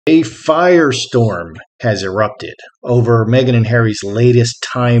A firestorm has erupted over Meghan and Harry's latest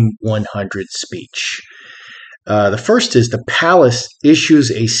Time 100 speech. The first is the palace issues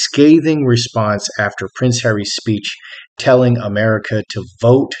a scathing response after Prince Harry's speech telling America to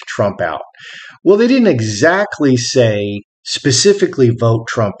vote Trump out. Well, they didn't exactly say specifically vote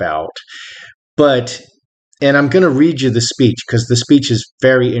Trump out, but, and I'm going to read you the speech because the speech is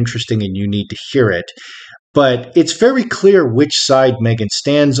very interesting and you need to hear it. But it's very clear which side Meghan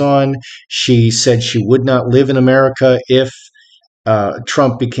stands on. She said she would not live in America if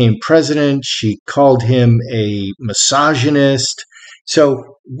Trump became president. She called him a misogynist.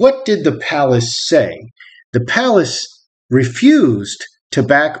 So, what did the palace say? The palace refused to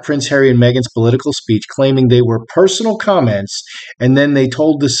back Prince Harry and Meghan's political speech, claiming they were personal comments, and then they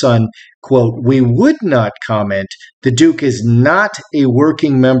told The Sun, quote, "We would not comment. The Duke is not a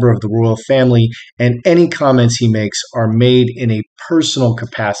working member of the royal family, and any comments he makes are made in a personal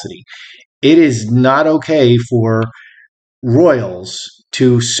capacity. It is not okay for royals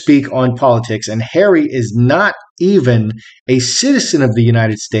to speak on politics, and Harry is not even a citizen of the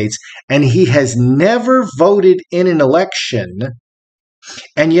United States, and he has never voted in an election,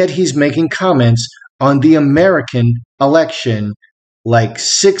 and yet he's making comments on the American election like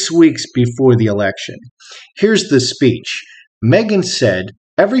 6 weeks before the election." Here's the speech. Meghan said,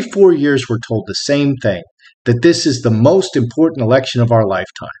 "Every 4 years we're told the same thing, that this is the most important election of our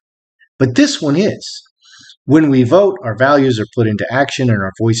lifetime. But this one is. When we vote, our values are put into action and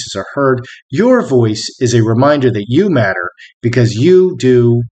our voices are heard. Your voice is a reminder that you matter because you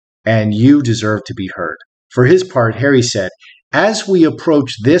do and you deserve to be heard." For his part, Harry said, "As we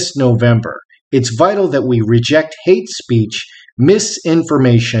approach this November, it's vital that we reject hate speech,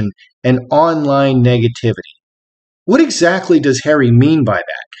 misinformation, and online negativity." What exactly does Harry mean by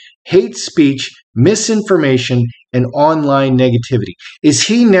that? Hate speech, misinformation, and online negativity. Is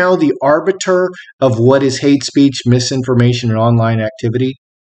he now the arbiter of what is hate speech, misinformation, and online negativity?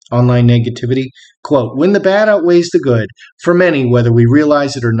 Quote, "When the bad outweighs the good, for many, whether we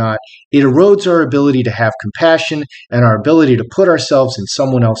realize it or not, it erodes our ability to have compassion and our ability to put ourselves in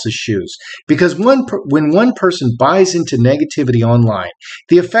someone else's shoes. Because when one person buys into negativity online,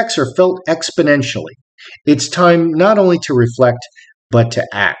 the effects are felt exponentially. It's time not only to reflect, but to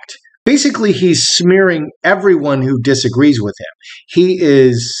act." Basically, he's smearing everyone who disagrees with him.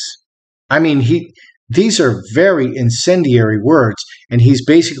 These are very incendiary words, and he's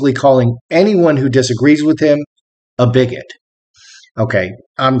basically calling anyone who disagrees with him a bigot. Okay,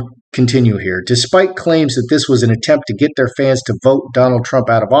 I'm continue here. Despite claims that this was an attempt to get their fans to vote Donald Trump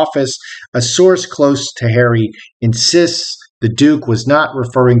out of office, a source close to Harry insists the Duke was not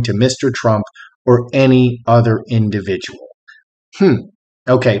referring to Mr. Trump or any other individual.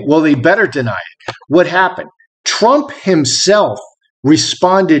 Okay, well, they better deny it. What happened? Trump himself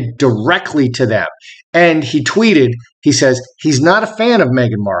responded directly to them, and he tweeted, he says he's not a fan of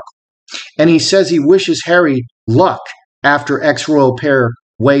Meghan Markle, and he says he wishes Harry luck after ex-royal pair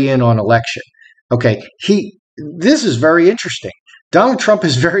weigh in on election. Okay, this is very interesting. Donald Trump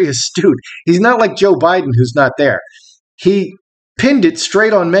is very astute. He's not like Joe Biden, who's not there. He pinned it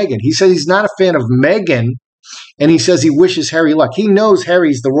straight on Meghan. He said he's not a fan of Meghan, and he says he wishes Harry luck. He knows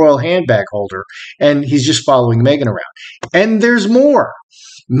Harry's the royal handbag holder, and he's just following Meghan around. And there's more.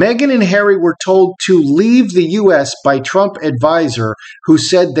 Meghan and Harry were told to leave the U.S. by Trump advisor who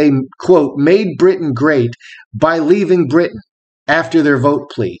said they, quote, "made Britain great" by leaving Britain after their vote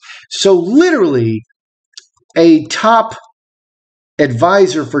plea. So literally, a top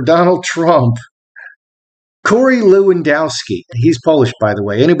advisor for Donald Trump, Corey Lewandowski, he's Polish, by the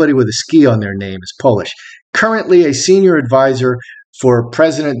way. Anybody with a ski on their name is Polish. Currently a senior advisor for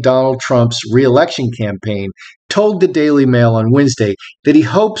President Donald Trump's re-election campaign, told the Daily Mail on Wednesday that he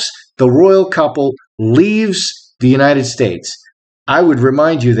hopes the royal couple leaves the United States. I would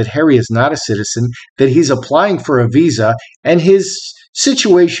remind you that Harry is not a citizen, that he's applying for a visa, and his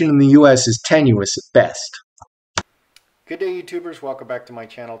situation in the U.S. is tenuous at best. Good day, YouTubers. Welcome back to my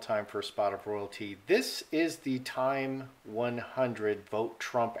channel. Time for a spot of royalty. This is the Time 100 Vote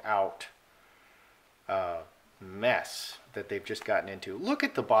Trump Out mess that they've just gotten into. Look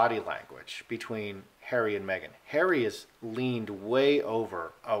at the body language between Harry and Meghan. Harry is leaned way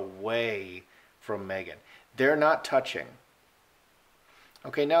over, away from Meghan. They're not touching.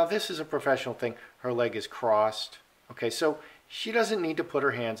 Okay, now this is a professional thing. Her leg is crossed. Okay, so she doesn't need to put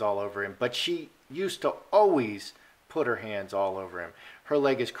her hands all over him, but she used to always put her hands all over him. Her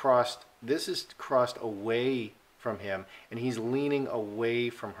leg is crossed. This is crossed away from him, and he's leaning away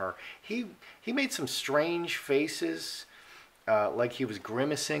from her. He made some strange faces, like he was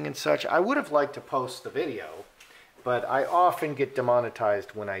grimacing and such. I would have liked to post the video, but I often get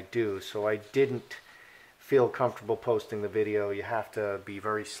demonetized when I do, so I didn't feel comfortable posting the video. You have to be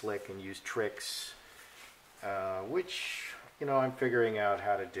very slick and use tricks, which, you know, I'm figuring out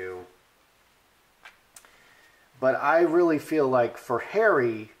how to do. But I really feel like for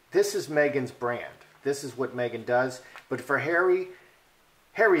Harry, this is Meghan's brand. This is what Meghan does. But for Harry,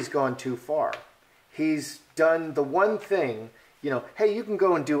 Harry's gone too far. He's done the one thing, you know, hey, you can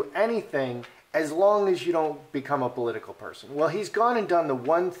go and do anything as long as you don't become a political person. Well, he's gone and done the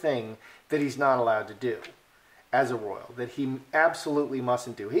one thing that he's not allowed to do as a royal, that he absolutely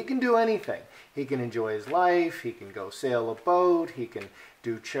mustn't do. He can do anything. He can enjoy his life. He can go sail a boat. He can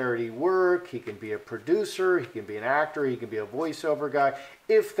do charity work. He can be a producer. He can be an actor. He can be a voiceover guy.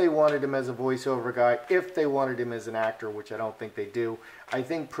 If they wanted him as a voiceover guy, if they wanted him as an actor, which I don't think they do. I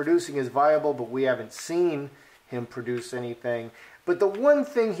think producing is viable, but we haven't seen him produce anything. But the one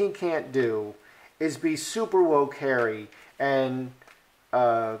thing he can't do is be super woke Harry and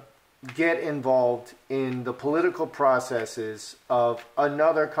get involved in the political processes of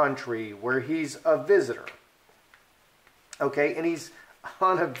another country where he's a visitor. Okay, and he's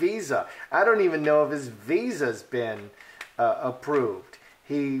on a visa. I don't even know if his visa's been approved.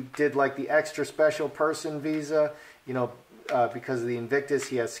 He did like the extra special person visa, you know, because of the Invictus.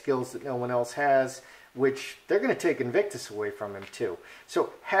 He has skills that no one else has, which they're going to take Invictus away from him too.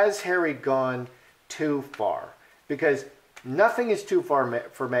 So has Harry gone too far? Because nothing is too far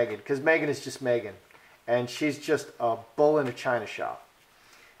for Meghan, because Meghan is just Meghan, and she's just a bull in a china shop.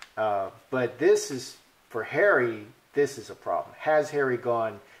 But this is, for Harry, this is a problem. Has Harry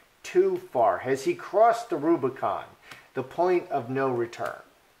gone too far? Has he crossed the Rubicon, the point of no return?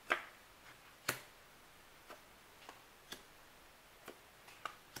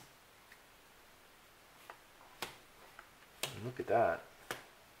 Look at that.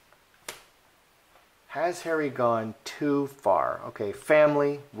 Has Harry gone too far? Okay,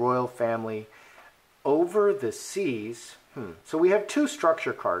 family, royal family, over the seas. So we have two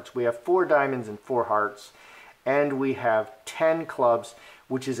structure cards. We have 4 diamonds and 4 hearts, and we have 10 clubs,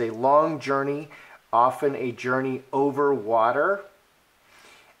 which is a long journey, often a journey over water.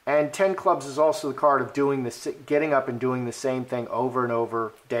 And 10 clubs is also the card of doing the, getting up and doing the same thing over and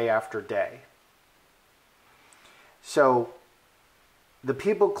over, day after day. So the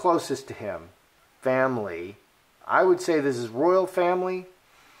people closest to him, family, I would say this is royal family,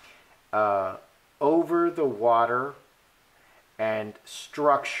 over the water, and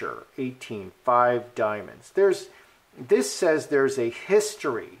structure, 18, 5 diamonds. This says there's a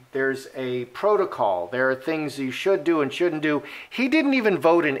history, there's a protocol, there are things you should do and shouldn't do. He didn't even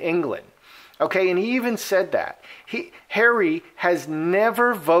vote in England, okay, and he even said that. Harry has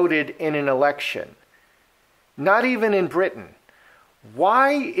never voted in an election, not even in Britain.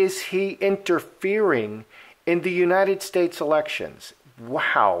 Why is he interfering in the United States elections?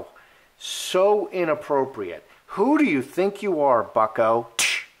 Wow, so inappropriate. Who do you think you are, bucko?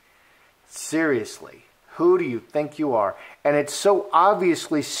 Seriously, who do you think you are? And it's so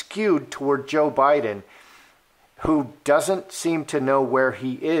obviously skewed toward Joe Biden, who doesn't seem to know where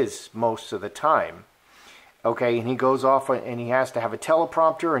he is most of the time. Okay, and he goes off and he has to have a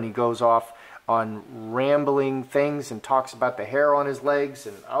teleprompter, and he goes off on rambling things and talks about the hair on his legs,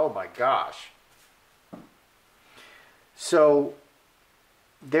 and oh my gosh. So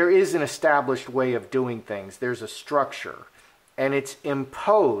there is an established way of doing things. There's a structure, and it's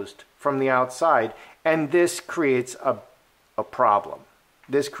imposed from the outside, and this creates a problem.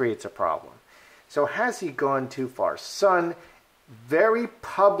 This creates a problem. So has he gone too far? Son, very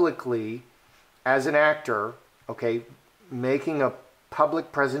publicly, as an actor, okay, making a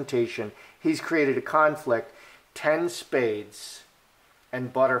public presentation, he's created a conflict, 10 spades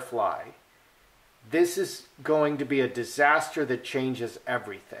and butterfly. This is going to be a disaster that changes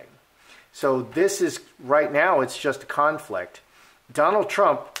everything. So this is, right now, it's just a conflict. Donald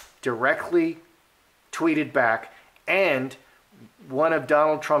Trump directly tweeted back, and one of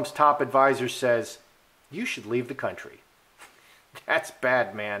Donald Trump's top advisors says, you should leave the country. That's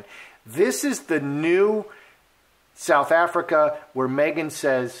bad, man. This is the new South Africa where Meghan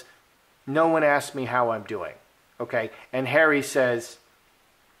says, no one asked me how I'm doing. Okay, and Harry says,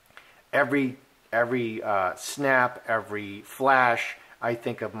 every snap, every flash, I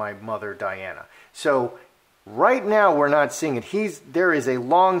think of my mother Diana. So right now we're not seeing it. There is a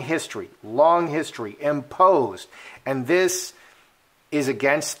long history imposed, and this is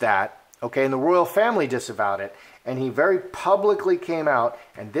against that. Okay, and the royal family disavowed it, and he very publicly came out,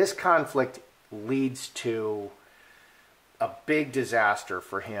 and this conflict leads to a big disaster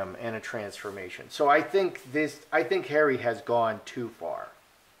for him and a transformation. So I think Harry has gone too far.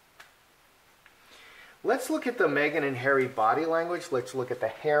 Let's look at the Meghan and Harry body language. Let's look at the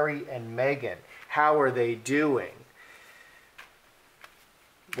Harry and Meghan. How are they doing?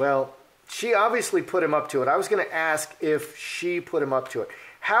 Well, she obviously put him up to it. I was going to ask if she put him up to it.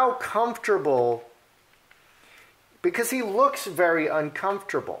 How comfortable, because he looks very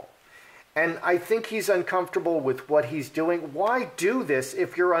uncomfortable. And I think he's uncomfortable with what he's doing. Why do this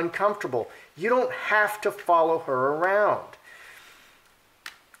if you're uncomfortable? You don't have to follow her around.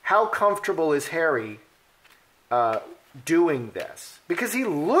 How comfortable is Harry doing this? Because he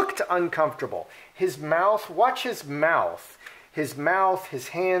looked uncomfortable. His mouth, watch his mouth. His mouth, his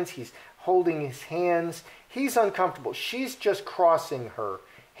hands, he's holding his hands. He's uncomfortable. She's just crossing her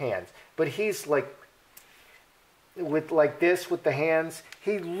hands. But he's like this with the hands.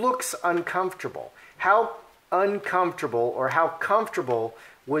 He looks uncomfortable. How uncomfortable or how comfortable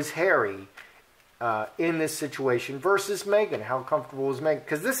was Harry in this situation versus Meghan? How comfortable was Meghan?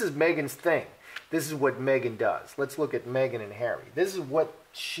 Because this is Meghan's thing. This is what Meghan does. Let's look at Meghan and Harry. This is what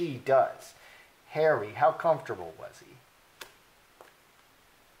she does. Harry, how comfortable was he?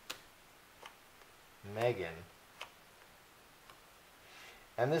 Meghan.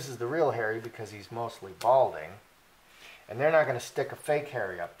 And this is the real Harry because he's mostly balding. And they're not going to stick a fake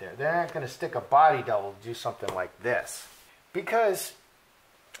Harry up there. They're not going to stick a body double to do something like this. Because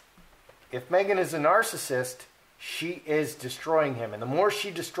if Meghan is a narcissist, she is destroying him. And the more she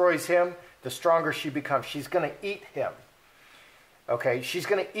destroys him, the stronger she becomes. She's going to eat him. Okay? She's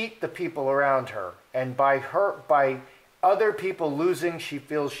going to eat the people around her. And by other people losing, she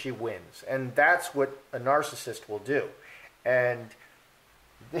feels she wins. And that's what a narcissist will do. And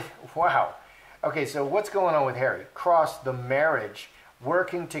wow. Okay, so what's going on with Harry? Cross the marriage,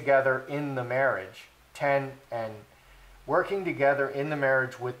 working together in the marriage, 10, and working together in the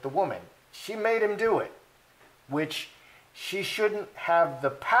marriage with the woman. She made him do it, which she shouldn't have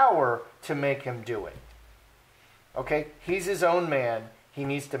the power to make him do it. Okay, he's his own man. He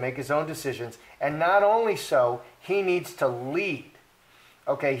needs to make his own decisions. And not only so, he needs to lead.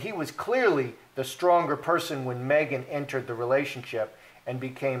 Okay, he was clearly the stronger person when Meghan entered the relationship and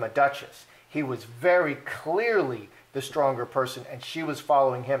became a duchess. He was very clearly the stronger person, and she was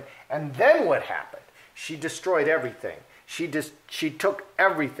following him. And then what happened? She destroyed everything. She took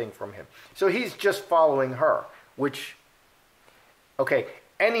everything from him. So he's just following her, which, okay,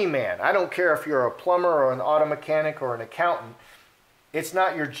 any man, I don't care if you're a plumber or an auto mechanic or an accountant, it's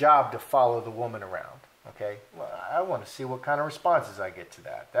not your job to follow the woman around, okay? Well, I want to see what kind of responses I get to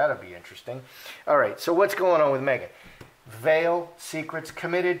that. That'll be interesting. All right, so what's going on with Meghan? Veil, secrets,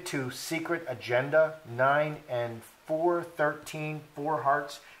 committed to secret agenda, 9 and 4, 13, 4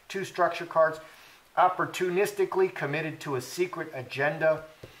 hearts, 2 structure cards, opportunistically committed to a secret agenda,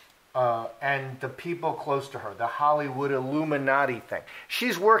 and the people close to her, the Hollywood Illuminati thing.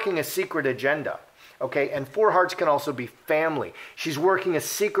 She's working a secret agenda, okay? And 4 hearts can also be family. She's working a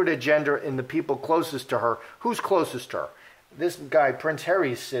secret agenda in the people closest to her. Who's closest to her? This guy, Prince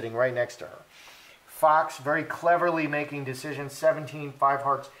Harry, is sitting right next to her. Fox, very cleverly making decisions, 17, 5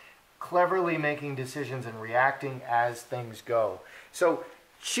 hearts, cleverly making decisions and reacting as things go. So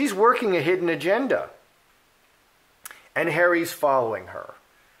she's working a hidden agenda. And Harry's following her.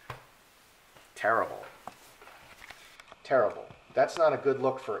 Terrible. Terrible. That's not a good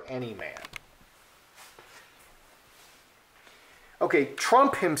look for any man. Okay,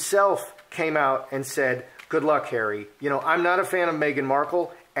 Trump himself came out and said, good luck, Harry. You know, I'm not a fan of Meghan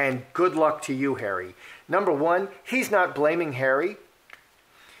Markle, and good luck to you, Harry. Number one, he's not blaming Harry.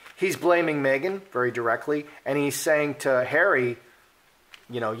 He's blaming Meghan very directly, and he's saying to Harry,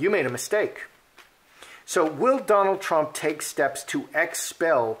 you know, you made a mistake. So will Donald Trump take steps to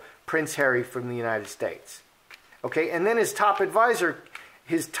expel Prince Harry from the United States? Okay, and then the top advisor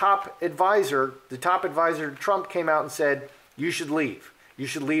to Trump came out and said, you should leave. You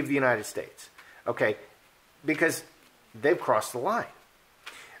should leave the United States. Okay, because they've crossed the line.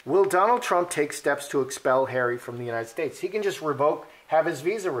 Will Donald Trump take steps to expel Harry from the United States? He can just have his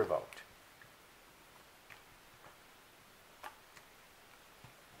visa revoked.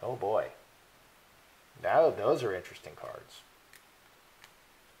 Oh boy. Now those are interesting cards.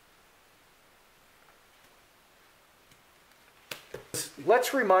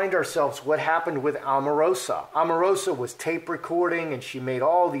 Let's remind ourselves what happened with Omarosa. Omarosa was tape recording and she made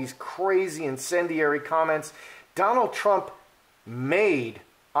all these crazy incendiary comments. Donald Trump made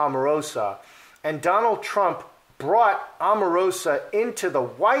Omarosa, and Donald Trump brought Omarosa into the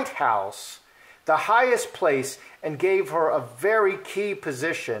White House, the highest place, and gave her a very key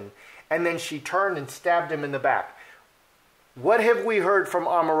position, and then she turned and stabbed him in the back. What have we heard from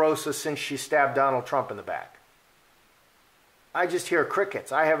Omarosa since she stabbed Donald Trump in the back? I just hear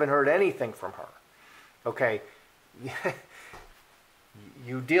crickets. I haven't heard anything from her. Okay,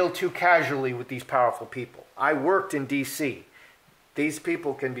 you deal too casually with these powerful people. I worked in D.C. These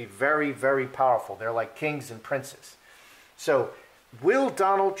people can be very, very powerful. They're like kings and princes. So, will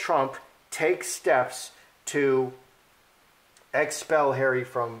Donald Trump take steps to expel Harry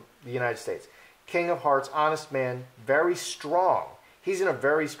from the United States? King of Hearts, honest man, very strong. He's in a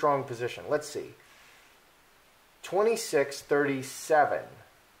very strong position. Let's see. 26-37.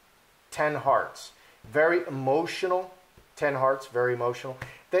 10 hearts. Very emotional. 10 hearts, very emotional.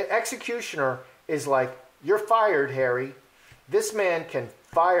 The executioner is like, you're fired, Harry. This man can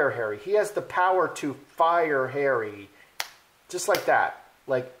fire Harry. He has the power to fire Harry. Just like that.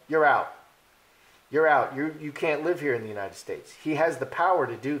 Like, you're out. You're out. You can't live here in the United States. He has the power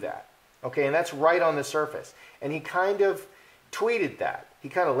to do that. Okay, and that's right on the surface. And he kind of tweeted that. He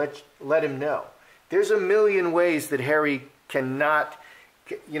kind of let him know. There's a million ways that Harry cannot,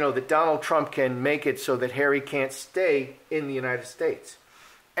 that Donald Trump can make it so that Harry can't stay in the United States.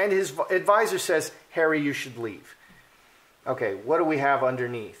 And his advisor says, Harry, you should leave. Okay, what do we have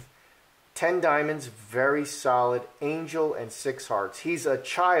underneath? 10 diamonds, very solid, angel and 6 hearts. He's a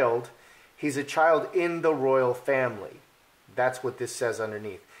child. He's a child in the royal family. That's what this says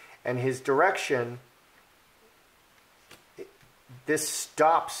underneath. And his direction, this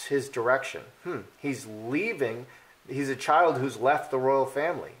stops his direction. He's leaving. He's a child who's left the royal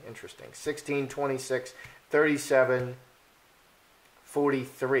family. Interesting. 16, 26, 37,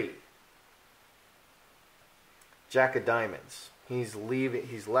 43. Jack of diamonds. He's leaving.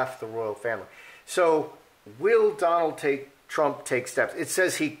 He's left the royal family. So will Donald Trump take steps? It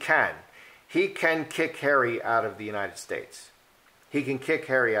says he can. He can kick Harry out of the United States. He can kick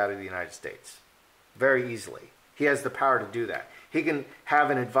Harry out of the United States very easily. He has the power to do that. He can have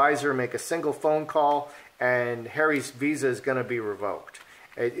an advisor make a single phone call and Harry's visa is going to be revoked.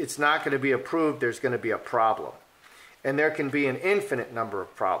 It's not going to be approved. There's going to be a problem. And there can be an infinite number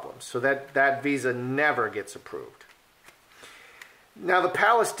of problems so that visa never gets approved. Now, the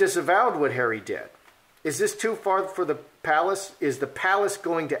palace disavowed what Harry did. Is this too far for the palace? Is the palace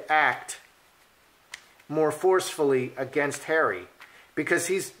going to act more forcefully against Harry? Because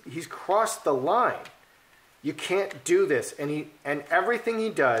he's crossed the line. You can't do this. And everything he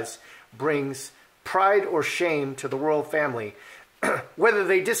does brings pride or shame to the royal family, whether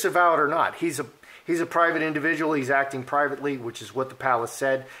they disavow it or not. He's a private individual. He's acting privately, which is what the palace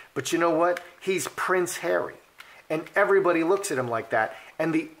said. But you know what? He's Prince Harry. And everybody looks at him like that.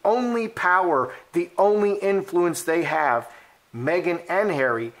 And the only power, the only influence they have, Meghan and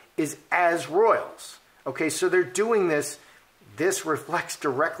Harry, is as royals. Okay, so they're doing this. This reflects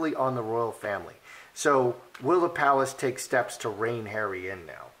directly on the royal family. So will the palace take steps to rein Harry in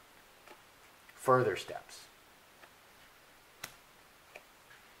now? Further steps.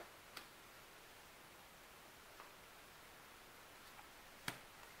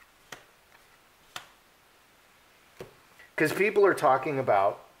 Because people are talking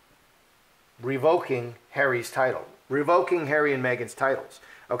about revoking Harry's title. Revoking Harry and Meghan's titles.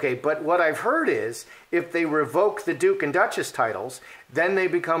 Okay, but what I've heard is if they revoke the Duke and Duchess titles, then they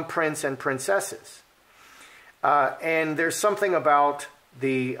become prince and princesses. And there's something about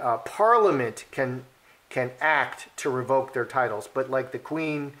the Parliament can act to revoke their titles, but like the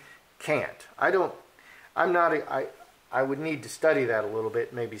Queen can't. I would need to study that a little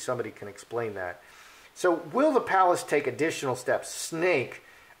bit. Maybe somebody can explain that. So will the palace take additional steps? Snake,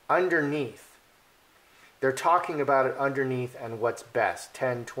 underneath. They're talking about it underneath and what's best.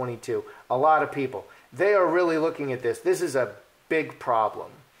 10, 22. A lot of people. They are really looking at this. This is a big problem.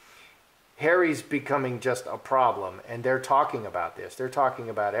 Harry's becoming just a problem, and they're talking about this. They're talking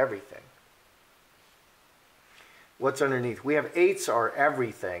about everything. What's underneath? We have 8s are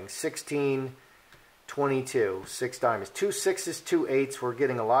everything. 16, 22, 6 diamonds. 2 6s, 2 8s. We're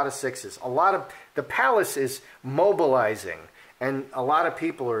getting a lot of 6s. The palace is mobilizing, and a lot of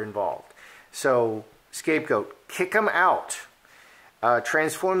people are involved. So, scapegoat, kick them out.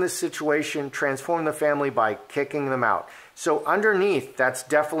 Transform this situation, transform the family by kicking them out. So underneath, that's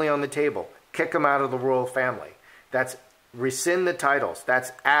definitely on the table. Kick them out of the royal family. That's rescind the titles.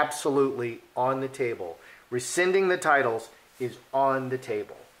 That's absolutely on the table. Rescinding the titles is on the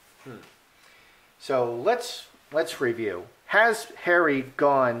table. So let's review. Has Harry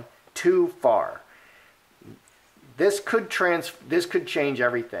gone too far? This could change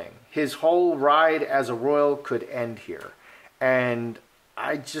everything. His whole ride as a royal could end here. And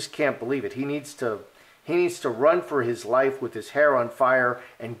I just can't believe it. He needs to run for his life with his hair on fire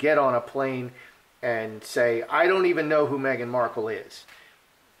and get on a plane and say, I don't even know who Meghan Markle is.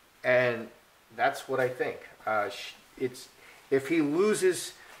 And that's what I think. If he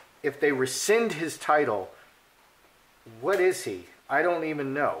loses if they rescind his title, what is he? I don't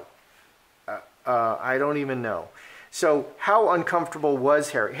even know. I don't even know. So how uncomfortable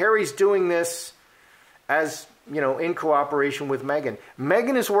was Harry? Harry's doing this as, you know, in cooperation with Meghan.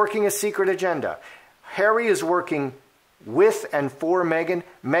 Meghan is working a secret agenda. Harry is working with and for Meghan.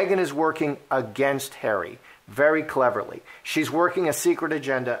 Meghan is working against Harry very cleverly. She's working a secret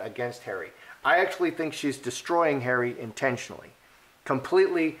agenda against Harry. I actually think she's destroying Harry intentionally,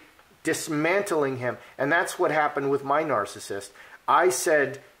 completely dismantling him. And that's what happened with my narcissist. I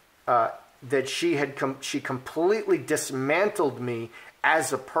said that she completely dismantled me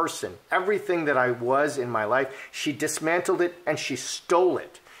as a person. Everything that I was in my life, she dismantled it and she stole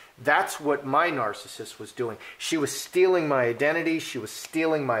it. That's what my narcissist was doing. She was stealing my identity. She was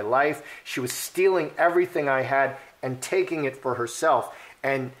stealing my life. She was stealing everything I had and taking it for herself.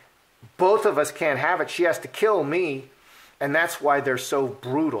 And both of us can't have it. She has to kill me. And that's why they're so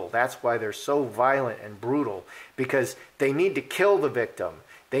brutal. That's why they're so violent and brutal, because they need to kill the victim.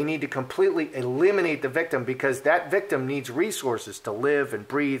 They need to completely eliminate the victim, because that victim needs resources to live and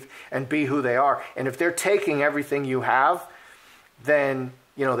breathe and be who they are. And if they're taking everything you have, then,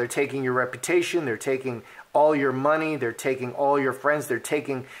 you know, they're taking your reputation, they're taking all your money, they're taking all your friends, they're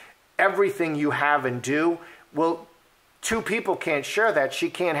taking everything you have and do. Well, two people can't share that.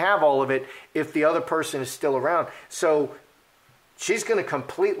 She can't have all of it if the other person is still around. So she's going to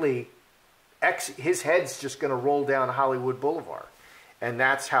completely, his head's just going to roll down Hollywood Boulevard. And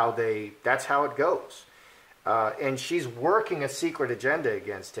that's how it goes. And she's working a secret agenda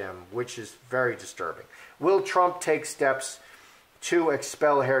against him, which is very disturbing. Will Trump take steps to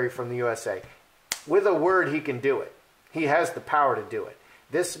expel Harry from the USA? With a word, he can do it. He has the power to do it.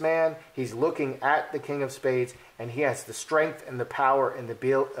 This man, he's looking at the King of Spades, and he has the strength and the power and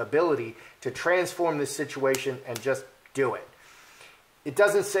the ability to transform this situation and just do it. It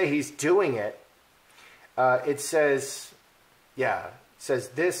doesn't say he's doing it. It says, yeah, it says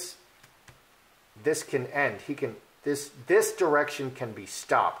this can end. This direction can be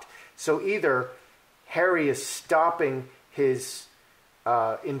stopped. So either Harry is stopping his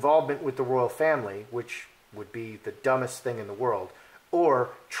involvement with the royal family, which would be the dumbest thing in the world, or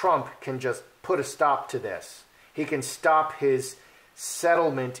Trump can just put a stop to this. He can stop his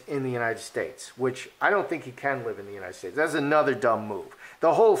settlement in the United States, which I don't think he can live in the United States. That's another dumb move.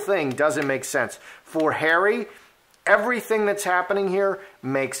 The whole thing doesn't make sense. For Harry, everything that's happening here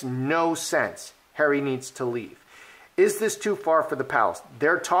makes no sense. Harry needs to leave. Is this too far for the palace?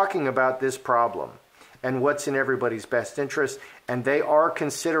 They're talking about this problem and what's in everybody's best interest, and they are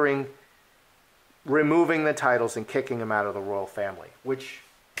considering removing the titles and kicking him out of the royal family, which,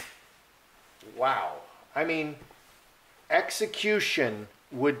 wow. I mean, execution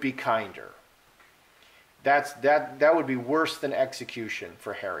would be kinder. That would be worse than execution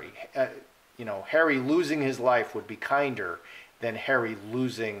for Harry. You know, Harry losing his life would be kinder than Harry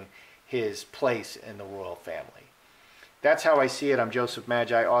losing his place in the royal family. That's how I see it. I'm Joseph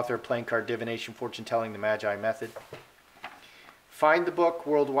Magi, author of Playing Card Divination, Fortune Telling, the Magi Method. Find the book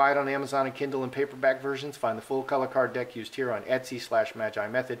worldwide on Amazon and Kindle and paperback versions. Find the full color card deck used here on Etsy/Magi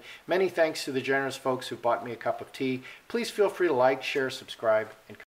Method. Many thanks to the generous folks who bought me a cup of tea. Please feel free to like, share, subscribe, and